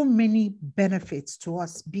so many benefits to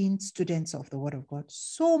us being students of the word of God.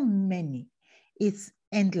 So many. It's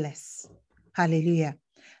endless. Hallelujah.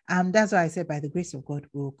 That's why I said, by the grace of God,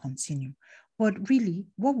 we'll continue. But really,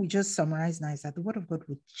 what we just summarize now is that the word of God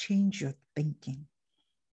will change your thinking.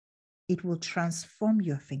 It will transform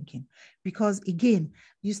your thinking. Because again,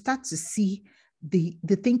 you start to see the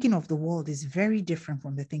thinking of the world is very different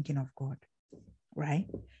from the thinking of God, right?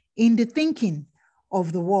 In the thinking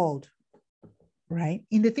of the world, right?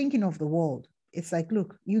 In the thinking of the world, it's like,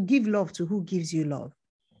 look, you give love to who gives you love.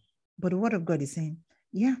 But the word of God is saying,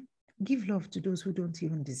 yeah, give love to those who don't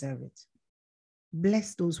even deserve it.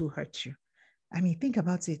 Bless those who hurt you. I mean, think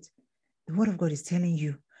about it. The word of God is telling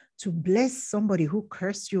you to bless somebody who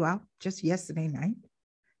cursed you out just yesterday night.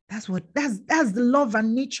 That's the love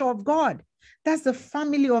and nature of God. That's the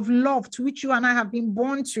family of love to which you and I have been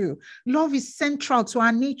born to. Love is central to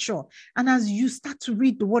our nature. And as you start to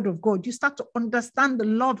read the word of God, you start to understand the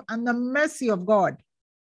love and the mercy of God.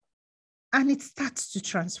 And it starts to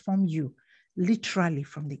transform you literally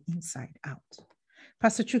from the inside out.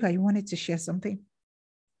 Pastor Chuka, you wanted to share something?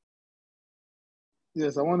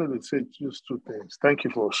 Yes, I wanted to say just two things. Thank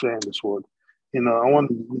you for sharing this word.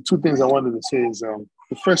 The two things I wanted to say is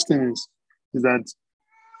the first thing is that,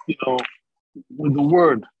 with the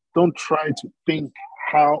word, don't try to think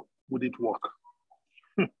how would it work,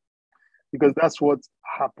 because that's what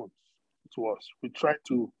happens to us. We try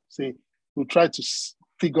to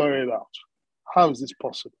figure it out. How is this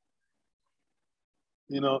possible?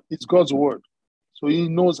 It's God's word, so He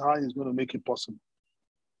knows how He's going to make it possible.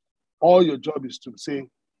 All your job is to say,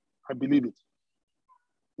 I believe it.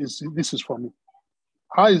 This is for me.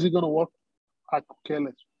 How is it going to work? I could care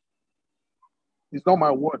less. It's not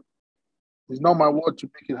my word. It's not my word to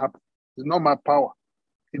make it happen. It's not my power.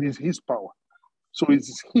 It is His power. So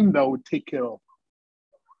it's Him that will take care of.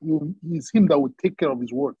 It's Him that will take care of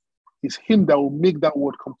His word. It's Him that will make that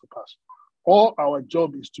word come to pass. All our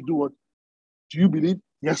job is to do what? Do you believe?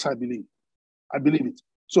 Yes, I believe. I believe it.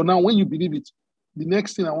 So now when you believe it, the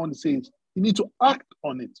next thing I want to say is you need to act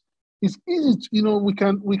on it. It's easy to, we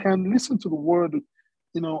can listen to the word,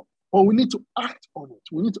 but we need to act on it.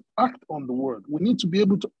 We need to act on the word. We need to be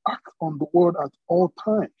able to act on the word at all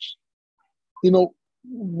times.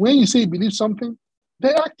 When you say you believe something,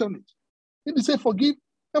 they act on it. If you say forgive,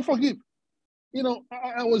 they forgive.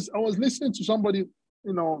 I was listening to somebody,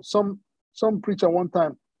 some preacher one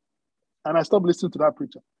time, and I stopped listening to that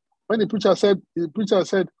preacher. When the preacher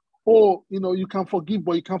said, oh, you can forgive,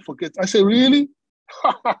 but you can't forget. I said, really?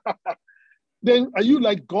 Then are you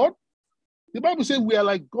like God? The Bible says we are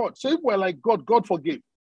like God. So if we're like God, God forgave.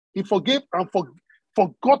 He forgave and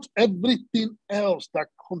forgot everything else that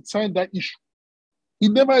concerned that issue.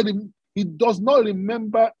 He does not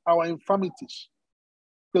remember our infirmities.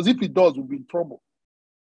 Because if he does, we'll be in trouble.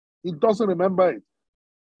 He doesn't remember it.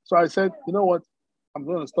 So I said, you know what? I'm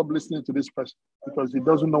going to stop listening to this person because he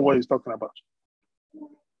doesn't know what he's talking about.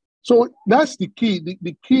 So that's the key.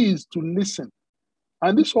 The key is to listen.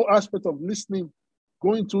 And this whole aspect of listening,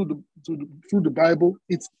 going through the Bible,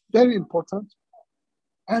 it's very important.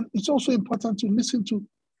 And it's also important to listen to,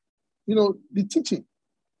 the teaching.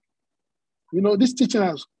 This teaching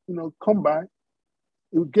has, come by.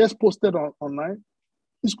 It gets posted online.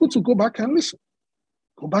 It's good to go back and listen.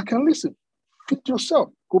 Go back and listen. Fit yourself.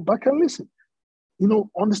 Go back and listen.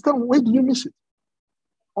 Understand where do you miss it.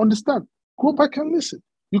 Understand. Go back and listen.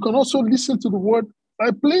 You can also listen to the word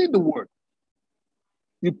by playing the word.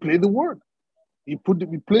 You play the word. You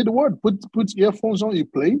play the word. Put earphones on. You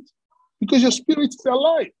play it because your spirit is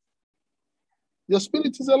alive. Your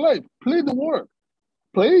spirit is alive. Play the word.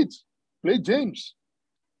 Play it. Play James.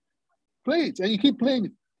 Play it, and you keep playing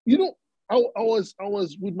it. I was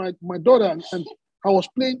with my daughter, and I was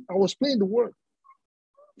playing the word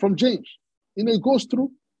from James. It goes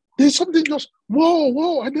through. There's something just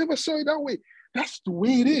whoa! I never saw it that way. That's the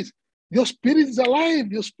way it is. Your spirit is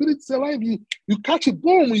alive. Your spirit is alive. You catch it,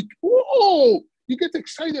 boom! You get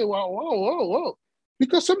excited. Wow!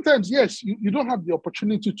 Because sometimes, yes, you don't have the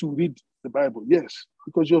opportunity to read the Bible. Yes,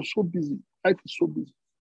 because you're so busy. Life is so busy.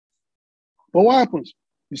 But what happens?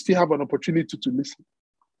 You still have an opportunity to listen.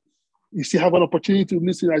 You still have an opportunity to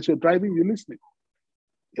listen as you're driving. You're listening.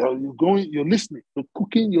 You're going. You're listening. You're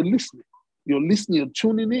cooking. You're listening. You're listening. You're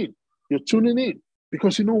tuning in. You're tuning in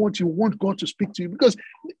because you know what you want God to speak to you. Because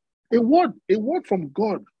a word from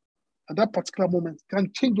God at that particular moment can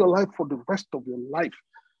change your life for the rest of your life.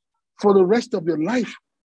 For the rest of your life,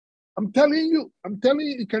 I'm telling you,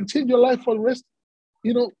 it can change your life for the rest.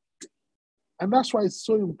 And that's why it's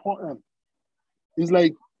so important. It's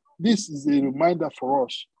like this is a reminder for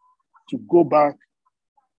us to go back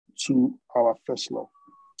to our first love.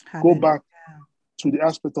 Hallelujah. Go back to the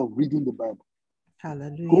aspect of reading the Bible.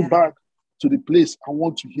 Hallelujah. Go back to the place I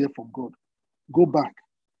want to hear from God. Go back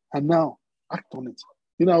and now act on it.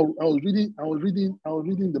 I was reading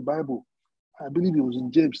the Bible. I believe it was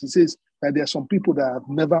in James. It says that there are some people that have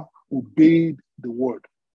never obeyed the word.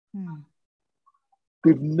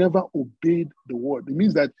 They've never obeyed the word. It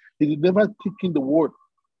means that they've never taken the word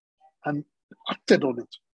and acted on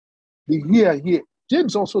it. They hear.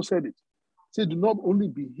 James also said it. He said, do not only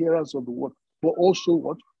be hearers of the word, but also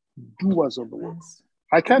what? Doers of the word.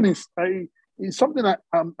 It's something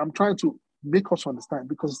I'm trying to make us understand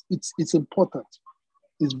because it's important.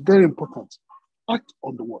 It's very important. Act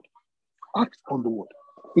on the word. Act on the word.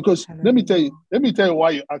 Because let me tell you why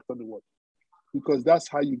you act on the word. Because that's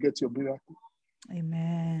how you get your miracle.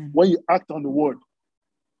 Amen. When you act on the word,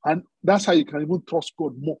 and that's how you can even trust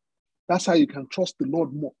God more. That's how you can trust the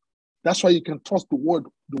Lord more. That's why you can trust the word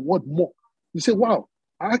more. You say, wow,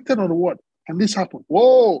 I acted on the word and this happened.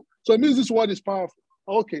 Whoa. So it means this word is powerful.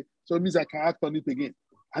 Okay. So it means I can act on it again.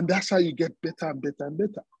 And that's how you get better and better and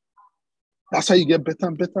better. That's how you get better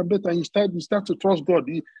and better and better. And you start to trust God.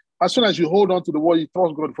 As soon as you hold on to the word, you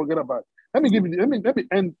trust God, forget about it. Let me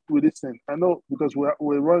end with this thing. I know because we're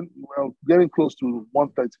getting close to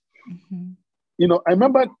 1:30. Mm-hmm. I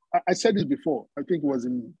remember I said it before. I think it was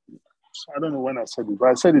I don't know when I said it, but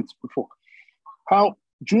I said it before. How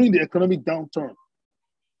during the economic downturn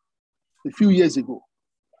a few years ago,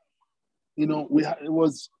 I think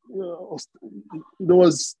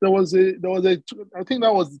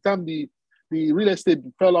that was the time the real estate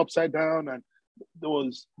fell upside down and there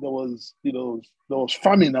was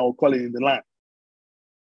famine, I would call it, in the land.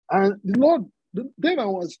 And the Lord, I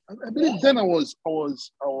was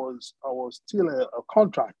still a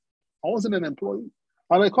contractor. I wasn't an employee.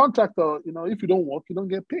 And a contractor, if you don't work, you don't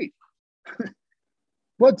get paid.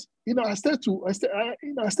 But I started to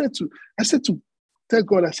tell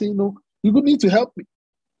God, I said, you need to help me.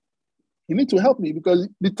 You need to help me because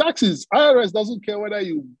the taxes, IRS doesn't care whether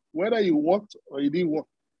you worked or you didn't work.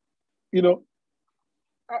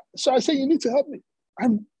 So I said, you need to help me.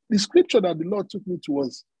 And the scripture that the Lord took me to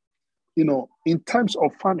was, in times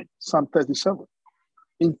of famine, Psalm 37.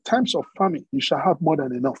 In times of famine, you shall have more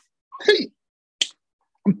than enough. Hey,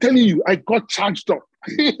 I'm telling you, I got charged up.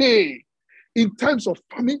 Hey, in times of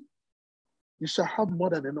famine, you shall have more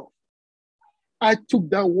than enough. I took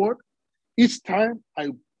that word. Each time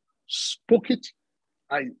I spoke it,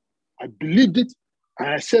 I believed it, and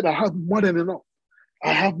I said, I have more than enough.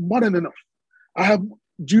 I have more than enough.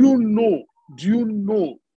 Do you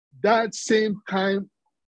know that same time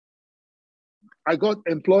I got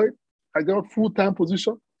employed. I got full-time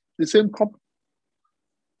position, the same company.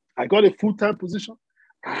 I got a full-time position.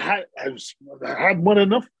 I had more than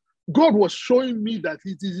enough. God was showing me that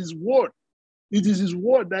it is his word. It is his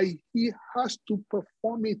word that he has to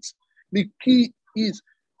perform it. The key is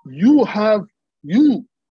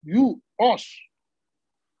us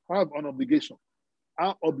have an obligation.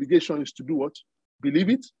 Our obligation is to do what? Believe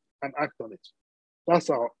it and act on it. That's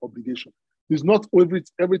our obligation. It's not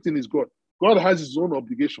everything is God. God has his own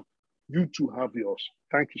obligation. You too have yours.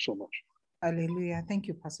 Thank you so much. Hallelujah. Thank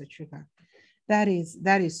you, Pastor Chuka. That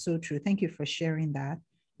is so true. Thank you for sharing that.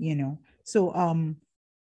 So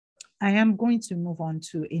I am going to move on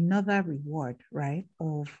to another reward, right,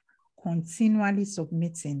 of continually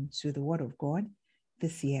submitting to the word of God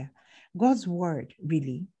this year. God's word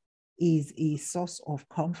really is a source of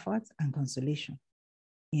comfort and consolation,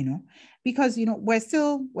 because, we're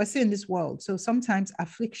still in this world. So sometimes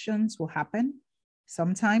afflictions will happen.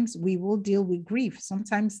 Sometimes we will deal with grief.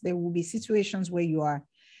 Sometimes there will be situations where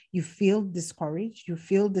you feel discouraged, you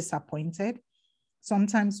feel disappointed.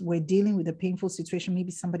 Sometimes we're dealing with a painful situation.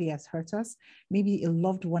 Maybe somebody has hurt us. Maybe a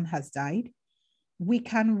loved one has died. We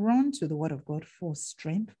can run to the word of God for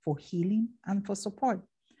strength, for healing, and for support.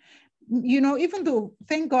 Even though,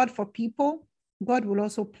 thank God for people, God will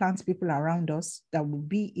also plant people around us that will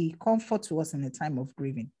be a comfort to us in a time of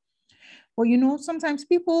grieving. But, sometimes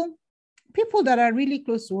people that are really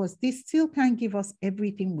close to us, they still can't give us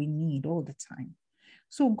everything we need all the time.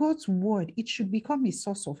 So God's word, it should become a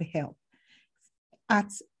source of help,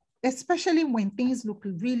 especially when things look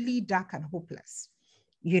really dark and hopeless,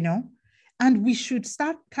 and we should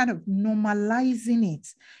start kind of normalizing it.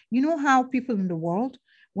 You know how people in the world,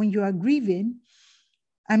 when you are grieving,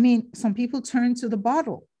 some people turn to the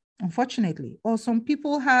bottle, unfortunately, or some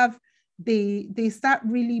people they start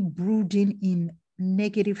really brooding in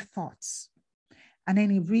negative thoughts. And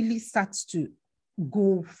then it really starts to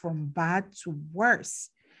go from bad to worse,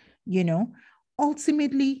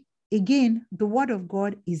 Ultimately, again, the word of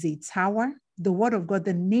God is a tower. The word of God,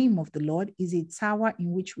 the name of the Lord, is a tower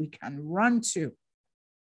in which we can run to,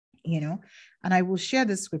 and I will share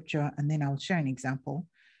the scripture and then I'll share an example.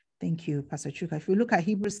 Thank you, Pastor Chuka. If we look at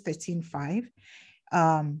Hebrews 13:5,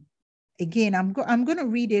 again, I'm going to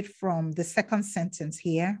read it from the second sentence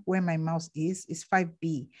here, where my mouse is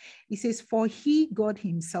 5b. It says, "For he, God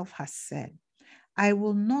himself, has said, I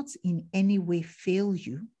will not in any way fail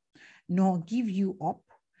you, nor give you up,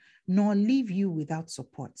 nor leave you without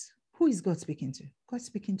support." Who is God speaking to? God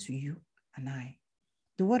speaking to you and I.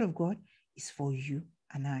 The word of God is for you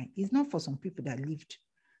and I. It's not for some people that lived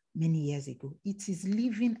many years ago. It is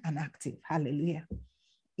living and active. Hallelujah.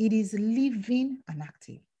 It is living and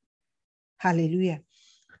active. Hallelujah.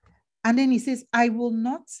 And then he says, I will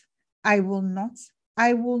not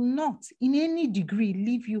in any degree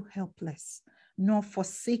leave you helpless, nor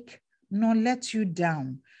forsake, nor let you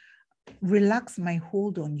down. Relax my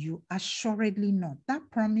hold on you. Assuredly not. That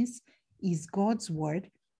promise is God's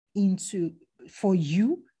word for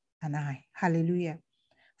you and I. Hallelujah.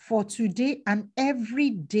 For today and every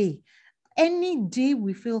day, any day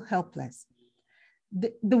we feel helpless,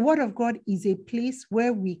 the word of God is a place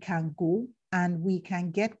where we can go and we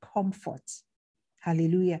can get comfort.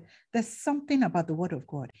 Hallelujah. There's something about the word of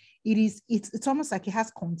God. It's almost like it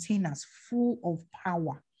has containers full of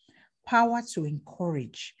power to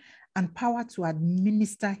encourage and power to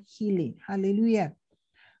administer healing. Hallelujah.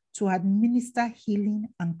 To administer healing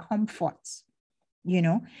and comfort.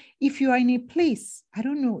 If you are in a place, I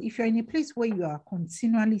don't know, if you're in a place where you are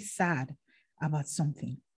continually sad about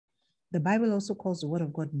something, the Bible also calls the word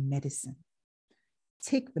of God medicine.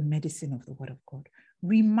 Take the medicine of the word of God.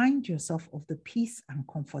 Remind yourself of the peace and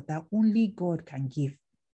comfort that only God can give.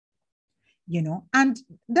 And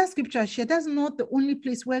that scripture I shared, that's not the only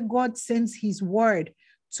place where God sends his word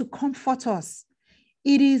to comfort us.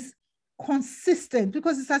 It is consistent,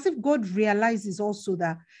 because it's as if God realizes also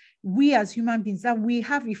that we as human beings, that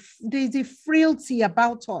there's a frailty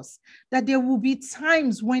about us, that there will be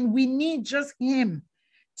times when we need just him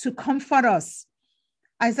to comfort us.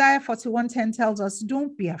 Isaiah 41:10 tells us,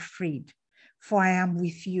 don't be afraid, for I am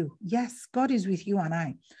with you. Yes, God is with you and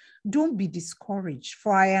I. Don't be discouraged,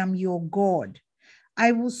 for I am your God.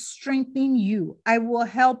 I will strengthen you. I will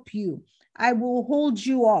help you. I will hold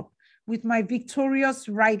you up with my victorious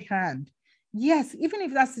right hand. Yes, even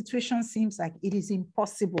if that situation seems like it is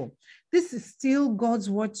impossible, this is still God's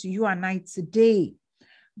word to you and I today.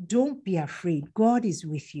 Don't be afraid. God is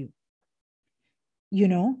with you.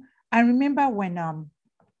 I remember when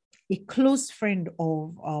a close friend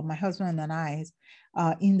of my husband and I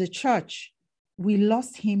in the church, we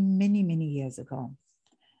lost him many, many years ago.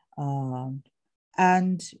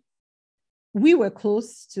 And we were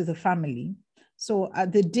close to the family. So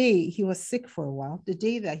at the day he was sick for a while, the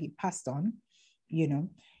day that he passed on,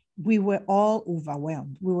 we were all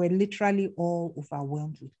overwhelmed. We were literally all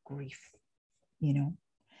overwhelmed with grief,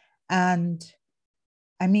 And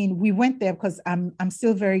I mean, we went there because I'm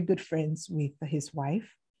still very good friends with his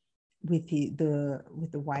wife, with the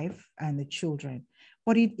wife and the children.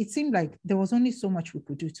 But it seemed like there was only so much we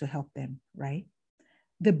could do to help them, right?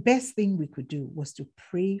 The best thing we could do was to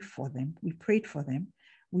pray for them. We prayed for them.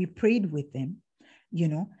 We prayed with them,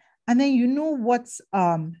 And then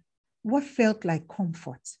what felt like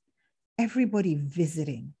comfort? Everybody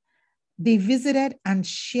visiting. They visited and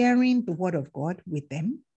sharing the word of God with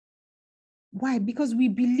them. Why? Because we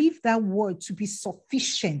believe that word to be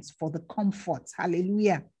sufficient for the comfort.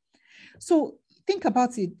 Hallelujah. So think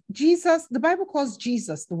about it. Jesus, the Bible calls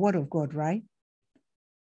Jesus the word of God, right?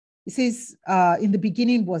 It says, in the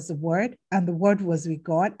beginning was the word, and the word was with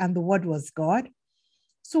God, and the word was God.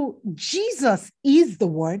 So Jesus is the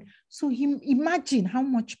word. So imagine how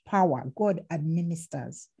much power God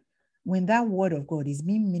administers when that word of God is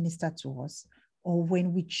being ministered to us, or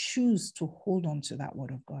when we choose to hold on to that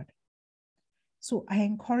word of God. So I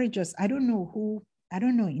encourage us. I don't know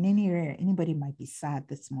in any area, anybody might be sad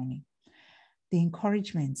this morning. The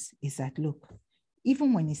encouragement is that, look,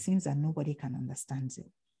 even when it seems that nobody can understand it,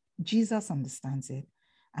 Jesus understands it,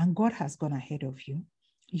 and God has gone ahead of you.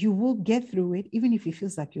 You will get through it, even if it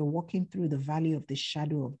feels like you're walking through the valley of the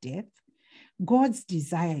shadow of death. God's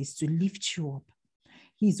desire is to lift you up.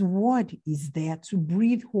 His word is there to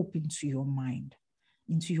breathe hope into your mind,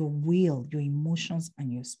 into your will, your emotions,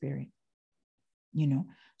 and your spirit.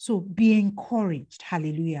 So be encouraged.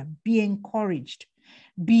 Hallelujah. Be encouraged.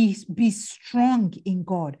 Be strong in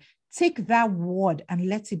God. Take that word and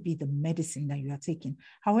let it be the medicine that you are taking.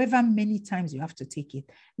 However many times you have to take it,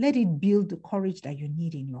 let it build the courage that you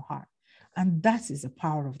need in your heart. And that is the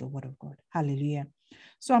power of the word of God. Hallelujah.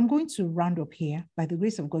 So I'm going to round up here. By the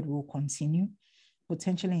grace of God, we'll continue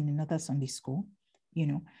potentially in another Sunday school,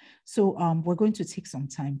 So we're going to take some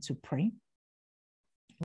time to pray.